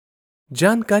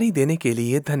जानकारी देने के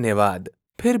लिए धन्यवाद।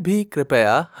 फिर भी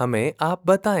कृपया हमें आप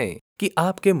बताएं कि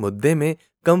आपके मुद्दे में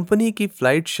कंपनी की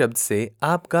फ्लाइट शब्द से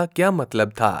आपका क्या मतलब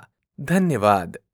था। धन्यवाद।